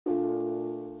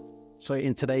So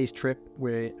in today's trip,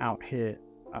 we're out here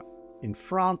in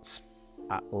France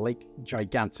at Lake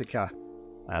Gigantica.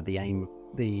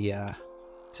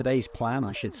 Today's plan,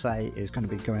 I should say, is going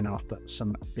to be going after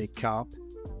some big carp.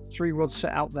 3 rods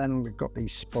set out then. We've got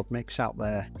these spot mix out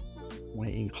there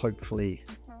waiting, hopefully,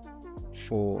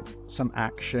 for some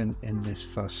action in this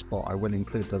first spot. I will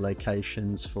include the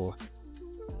locations for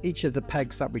each of the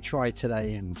pegs that we try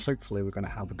today, and hopefully we're going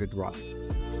to have a good run.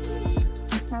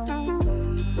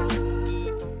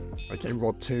 Okay,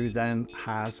 rod 2 then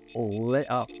has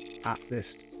lit up at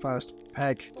this first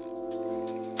peg.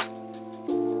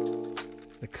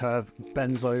 The curve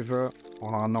bends over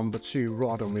on our number 2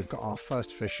 rod, and we've got our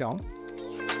first fish on.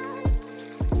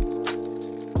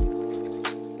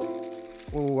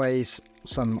 Always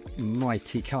some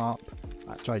mighty carp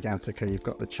at Gigantica. You've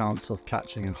got the chance of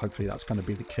catching, and hopefully that's going to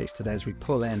be the case today as we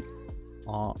pull in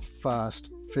our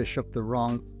first fish of the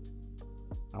run.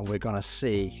 And we're going to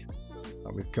see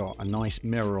that we've got a nice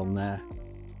mirror on there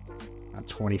at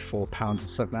 24 pounds and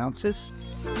 7 ounces.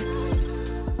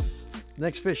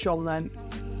 Next fish on then.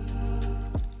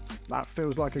 That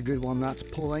feels like a good one. That's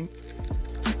pulling.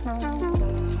 That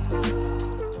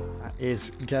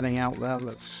is getting out there.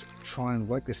 Let's try and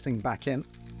work this thing back in.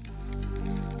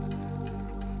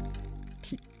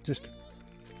 Keep just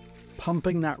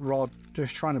pumping that rod,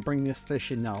 just trying to bring this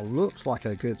fish in now. Looks like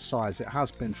a good size. It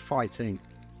has been fighting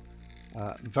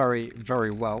very,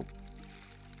 very well.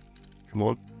 Come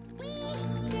on.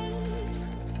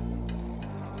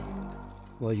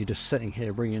 Well, you're just sitting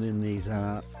here bringing in these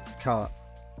carp.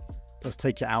 Let's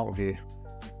take it out of you.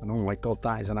 And oh my god,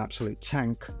 that is an absolute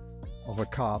tank of a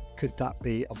carp. Could that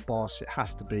be a boss? It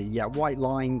has to be. Yeah, white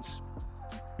lines,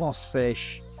 boss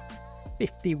fish,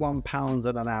 51 pounds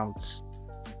and an ounce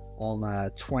on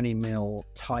 20 mil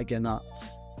tiger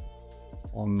nuts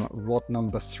on rod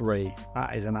number 3.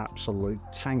 That is an absolute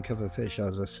tank of a fish,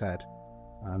 as I said,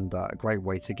 and a great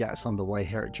way to get us underway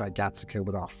here at Gigantica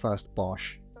with our first boss,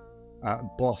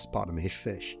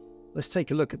 fish. Let's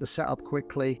take a look at the setup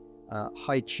quickly.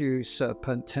 High chew,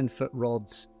 serpent, 10-foot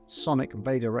rods, Sonic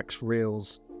Vader X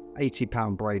reels,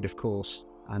 80-pound braid of course,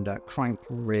 and crank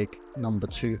rig number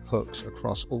 2 hooks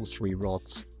across all 3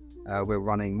 rods. We're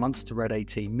running Munster Red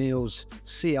 18 mils,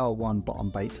 CR1 bottom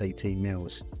baits 18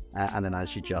 mils, and then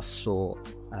as you just saw,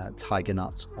 tiger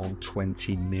nuts on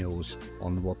 20 mils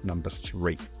on rod number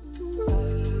 3.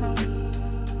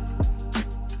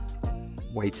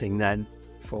 Waiting then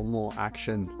for more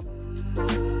action.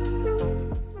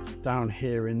 Down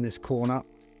here in this corner,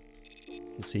 you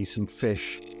can see some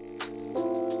fish.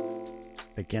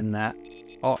 Again there.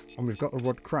 Oh, and we've got the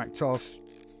rod cracked off.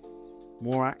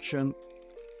 More action.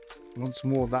 Once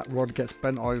more that rod gets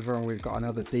bent over and we've got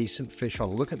another decent fish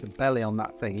on. Look at the belly on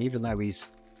that thing, even though he's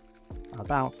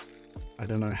about, I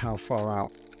don't know how far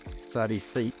out, 30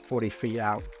 feet, 40 feet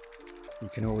out. You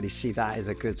can already see that is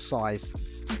a good size.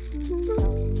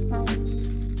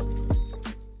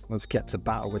 Let's get to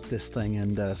battle with this thing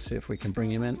and see if we can bring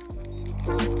him in.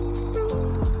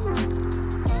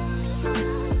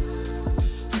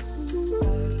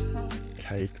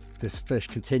 Okay, this fish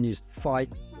continues to fight.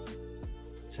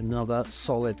 It's another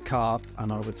solid carp, and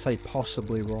I would say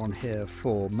possibly we're on here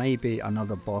for maybe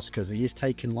another boss, because he is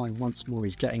taking line once more.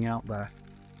 He's getting out there,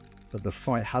 but the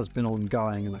fight has been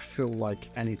ongoing, and I feel like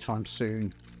anytime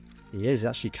soon he is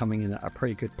actually coming in at a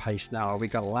pretty good pace now. Are we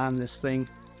going to land this thing?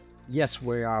 Yes,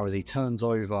 we are, as he turns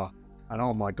over, and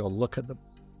oh my god, look at the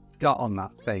gut on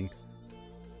that thing.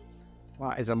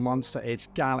 That is a monster. It's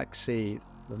Galaxy,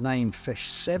 the named fish,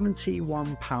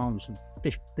 71 pounds and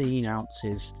 15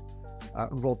 ounces.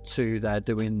 Rod 2 there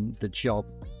doing the job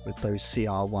with those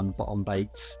CR1 bottom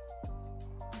baits.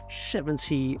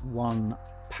 71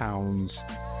 pounds.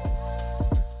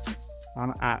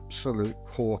 An absolute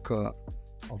corker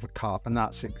of a carp, and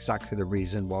that's exactly the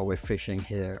reason why we're fishing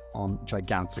here on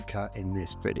Gigantica in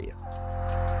this video.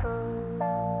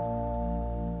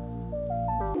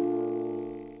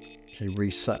 Okay,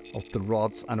 reset of the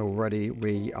rods, and already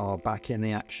we are back in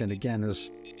the action again as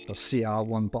the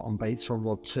CR1 bottom baits on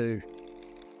rod 2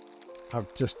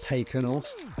 have just taken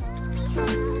off.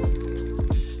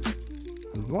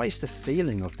 And what is the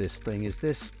feeling of this thing? Is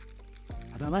this,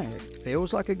 I don't know, it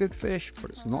feels like a good fish, but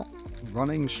it's not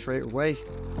running straight away.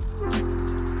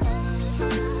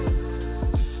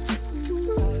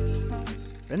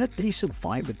 Been a decent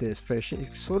fight with this fish.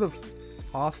 It sort of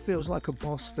half feels like a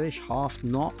boss fish, half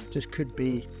not. Just could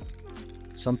be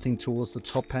something towards the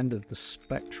top end of the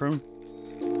spectrum.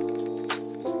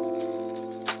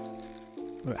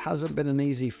 But it hasn't been an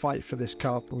easy fight for this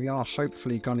carp. We are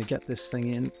hopefully going to get this thing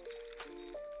in.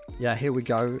 Yeah, here we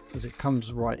go, as it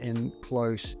comes right in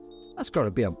close. That's got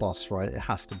to be a boss, right? It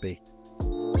has to be.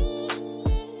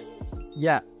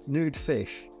 Yeah, nude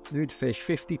fish,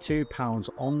 52 pounds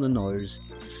on the nose,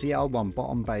 CL1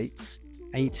 bottom baits,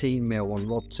 18 mil on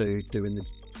rod 2, doing the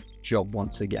job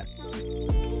once again.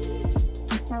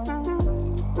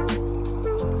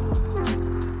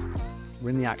 We're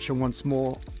in the action once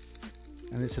more,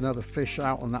 and it's another fish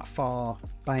out on that far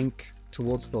bank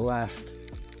towards the left.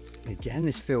 Again,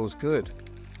 this feels good.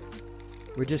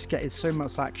 We're just getting so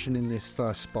much action in this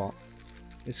first spot.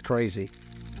 It's crazy.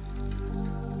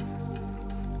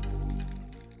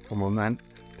 Come on, man.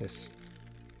 This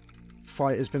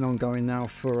fight has been ongoing now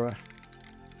for a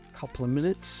couple of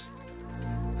minutes.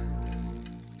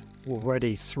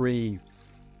 Already 3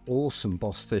 awesome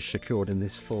boss fish secured in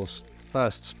this first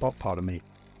spot, pardon me.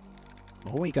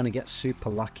 Are we going to get super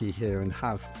lucky here and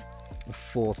have a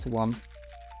 4th one?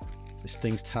 This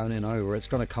thing's turning over. It's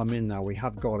going to come in now. We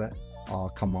have got it. Oh,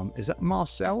 come on. Is it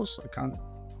Marcel's? I can't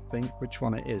think which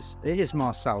one it is. It is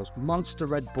Marcel's. Monster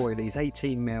red boilies,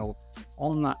 18 mil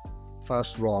on that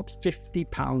first rod. 50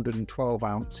 pound and 12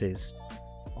 ounces.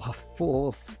 Our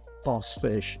 4th boss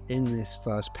fish in this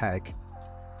first peg.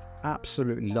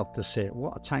 Absolutely love to see it.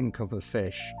 What a tank of a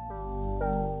fish.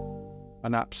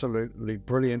 An absolutely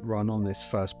brilliant run on this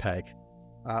first peg.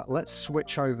 Let's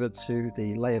switch over to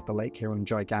the lay of the lake here on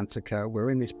Gigantica. We're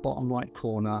in this bottom right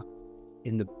corner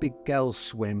in the big girls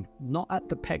swim, not at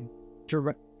the peg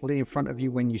directly in front of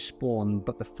you when you spawn,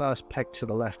 but the first peg to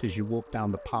the left as you walk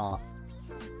down the path.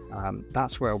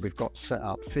 That's where we've got set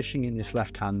up, fishing in this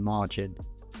left-hand margin,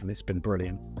 and it's been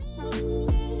brilliant.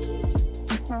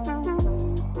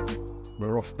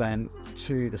 We're off then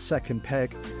to the second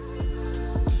peg.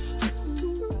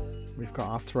 We've got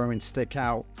our throwing stick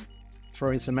out,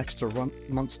 throwing some extra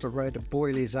monster red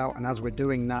boilies out, and as we're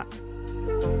doing that,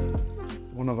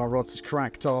 one of our rods is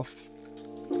cracked off,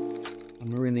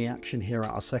 and we're in the action here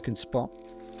at our second spot.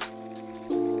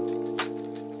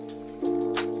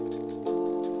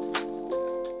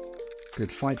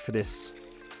 Good fight for this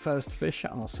first fish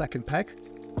at our second peg.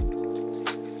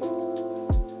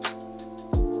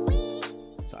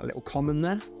 Is that a little common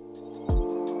there?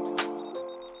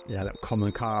 Yeah, little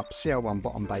common carp, CL1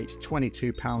 bottom baits,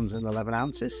 22 pounds and 11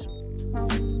 ounces.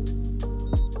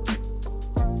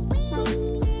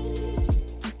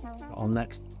 Got our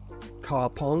next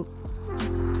carp on.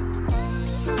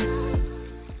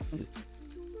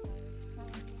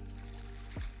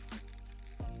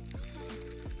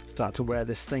 Start to wear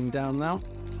this thing down now.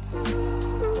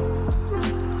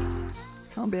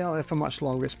 Can't be out there for much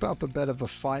longer. It's put up a bit of a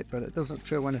fight, but it doesn't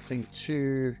feel anything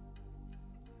too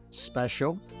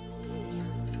special.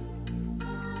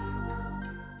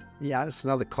 Yeah, it's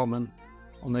another common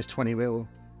on those 20 mil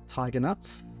tiger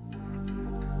nuts.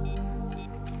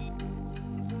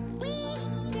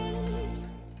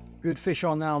 Good fish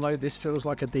on now though. This feels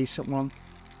like a decent one.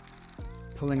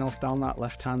 Pulling off down that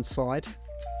left hand side.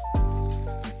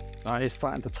 It's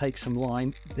starting to take some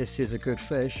line. This is a good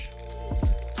fish.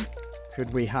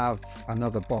 Could we have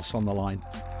another boss on the line?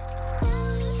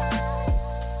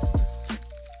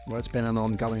 Well, it's been an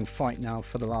ongoing fight now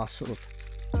for the last sort of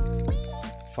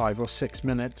 5 or 6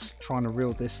 minutes, trying to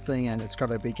reel this thing in. It's got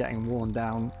to be getting worn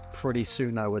down pretty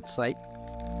soon, I would say.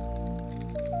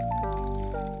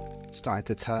 Starting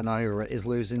to turn over. It is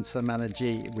losing some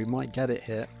energy. We might get it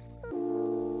here.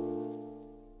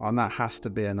 And that has to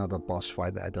be another boss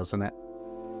fight there, doesn't it?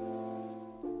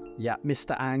 Yeah,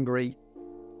 Mr. Angry,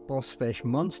 boss fish,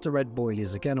 monster red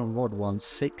boilies, again on rod 1,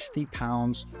 60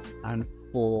 pounds and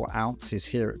 4 ounces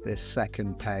here at this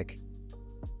second peg.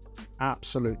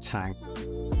 Absolute tank.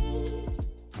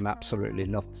 I'm absolutely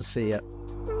love to see it.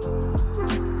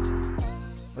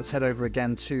 Let's head over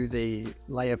again to the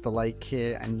lay of the lake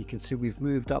here, and you can see we've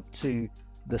moved up to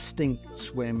the stink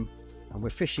swim, and we're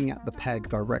fishing at the peg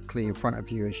directly in front of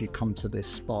you as you come to this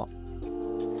spot.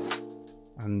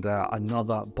 And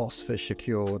another boss fish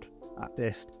secured at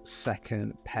this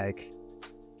second peg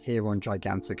here on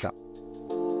Gigantica.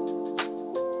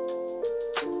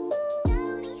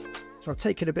 So I've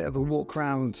taken a bit of a walk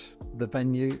around the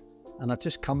venue, and I've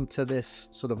just come to this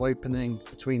sort of opening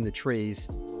between the trees,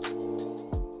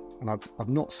 and I've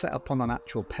not set up on an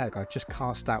actual peg. I've just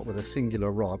cast out with a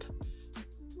singular rod.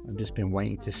 I've just been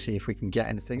waiting to see if we can get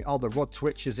anything. Oh, the rod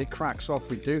twitches, it cracks off.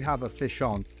 We do have a fish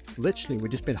on. Literally, we've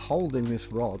just been holding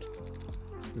this rod.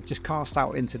 We've just cast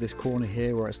out into this corner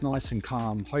here where it's nice and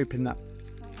calm, hoping that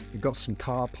we've got some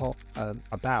carp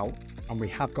about, and we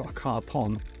have got a carp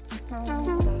on.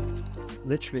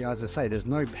 Literally, as I say, there's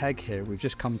no peg here. We've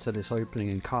just come to this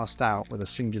opening and cast out with a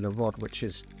singular rod, which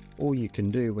is all you can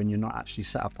do when you're not actually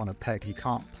set up on a peg. You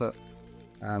can't put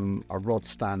a rod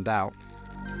stand out.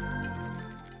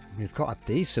 We've got a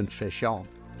decent fish on.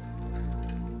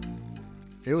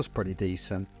 Feels pretty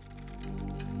decent.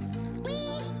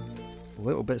 A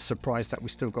little bit surprised that we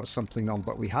still got something on,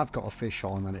 but we have got a fish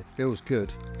on and it feels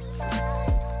good.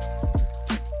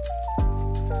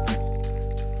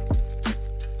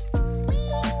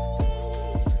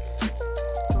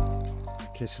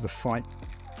 Okay, so the fight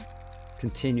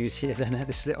continues here then at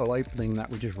this little opening that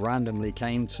we just randomly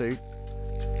came to.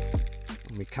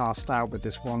 And we cast out with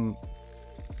this one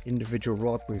individual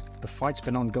rod. The fight's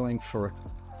been ongoing for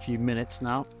a few minutes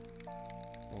now.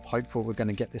 I'm hopeful we're going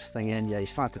to get this thing in. Yeah,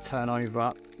 he's starting to turn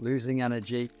over, losing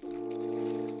energy.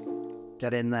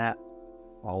 Get in there.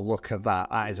 Oh, look at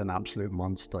that. That is an absolute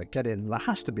monster. Get in. There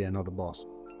has to be another boss.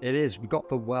 It is. We got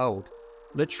the weld.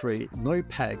 Literally no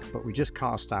peg, but we just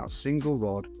cast out single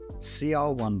rod,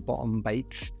 CR1 bottom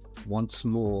baits once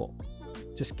more.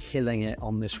 Just killing it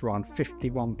on this run.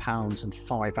 51 pounds and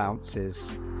 5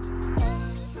 ounces.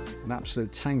 An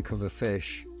absolute tank of a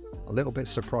fish. A little bit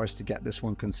surprised to get this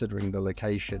one considering the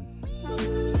location.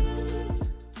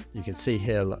 You can see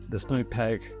here, look, there's no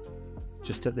peg,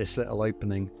 just at this little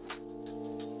opening.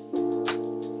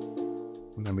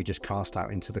 And then we just cast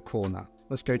out into the corner.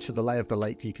 Let's go to the lay of the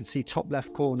lake. You can see top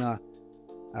left corner,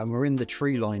 and we're in the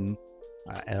tree line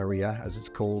area, as it's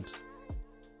called,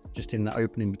 just in the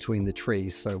opening between the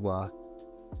trees. So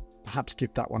perhaps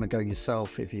give that one a go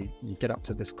yourself if you get up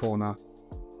to this corner.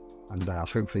 And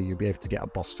hopefully you'll be able to get a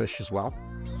boss fish as well.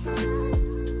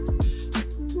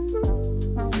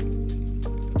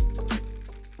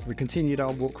 We continued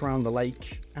our walk around the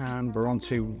lake and we're on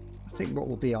to, I think, what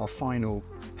will be our final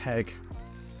peg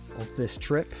of this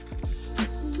trip.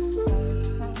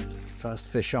 First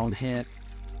fish on here.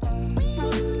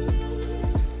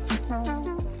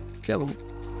 Kill him.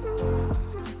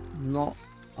 Not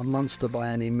a monster by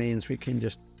any means. We can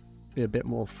just be a bit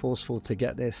more forceful to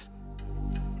get this.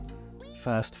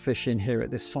 First fish in here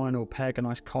at this final peg, a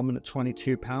nice common at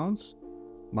 22 pounds.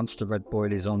 Monster red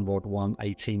boilies on rod 1,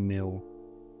 18 mil,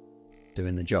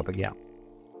 doing the job again.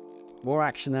 More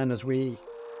action then as we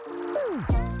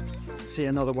see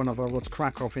another one of our rods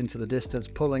crack off into the distance,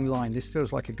 pulling line. This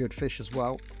feels like a good fish as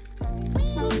well.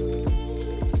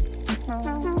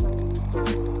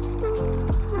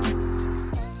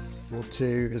 Rod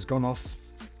 2 has gone off,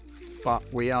 but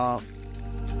we are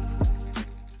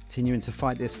continuing to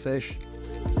fight this fish.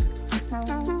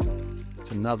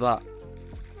 It's another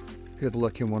good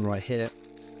looking one right here.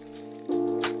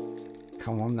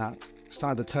 Come on now.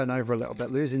 Started to turn over a little bit,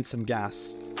 losing some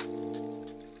gas.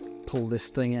 Pull this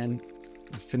thing in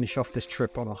and finish off this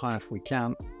trip on a high if we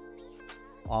can.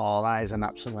 Oh, that is an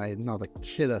absolutely another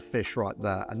killer fish right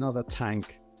there. Another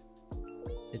tank.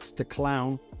 It's the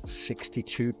clown,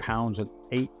 62 pounds and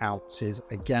 8 ounces.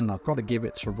 Again, I've got to give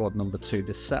it to rod number 2.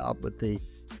 The setup with the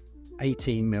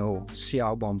 18 mil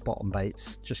CR1 bottom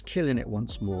baits, just killing it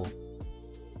once more.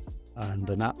 And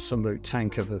an absolute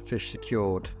tank of a fish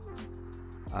secured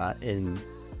in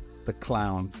the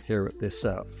clown here at this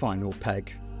final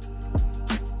peg.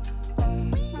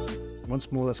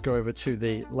 Once more, let's go over to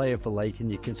the lay of the lake,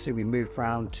 and you can see we moved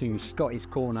round to Scotty's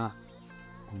corner.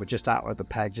 And we're just out of the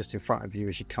peg, just in front of you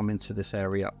as you come into this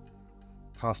area,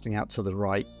 casting out to the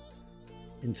right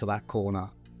into that corner.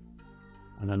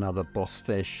 And another boss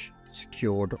fish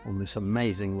secured on this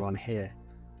amazing run here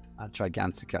at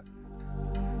Gigantica.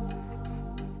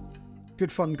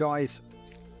 Good fun, guys.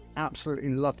 Absolutely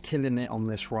loved killing it on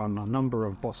this run. A number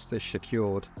of boss fish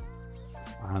secured,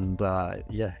 and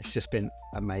yeah, it's just been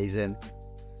amazing.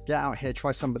 Get out here,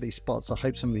 try some of these spots. I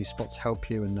hope some of these spots help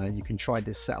you, and you can try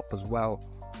this setup as well.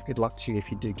 Good luck to you if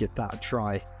you do give that a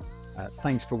try.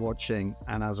 Thanks for watching,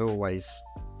 and as always,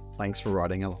 thanks for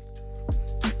riding along.